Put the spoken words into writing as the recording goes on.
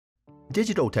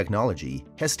Digital technology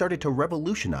has started to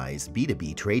revolutionize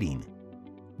B2B trading.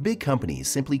 Big companies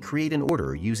simply create an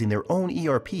order using their own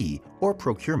ERP or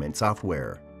procurement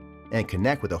software and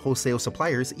connect with a wholesale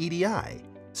supplier's EDI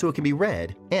so it can be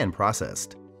read and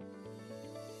processed.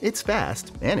 It's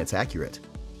fast and it's accurate,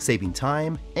 saving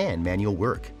time and manual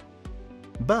work.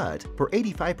 But for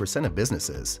 85% of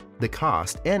businesses, the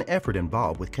cost and effort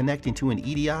involved with connecting to an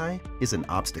EDI is an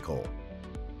obstacle.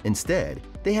 Instead,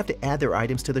 they have to add their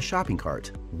items to the shopping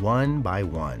cart one by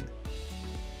one.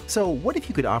 So what if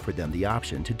you could offer them the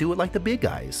option to do it like the big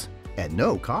guys, at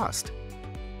no cost?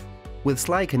 With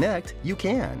Sly Connect, you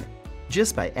can,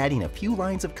 just by adding a few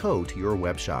lines of code to your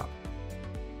web shop.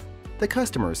 The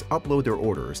customers upload their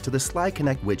orders to the Sly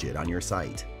Connect widget on your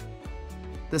site.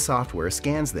 The software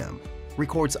scans them,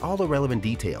 records all the relevant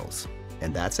details,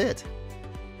 and that's it.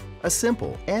 A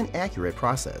simple and accurate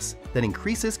process that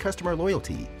increases customer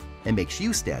loyalty and makes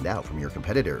you stand out from your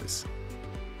competitors.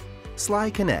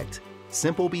 Sly Connect,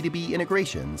 simple B2B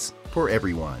integrations for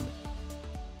everyone.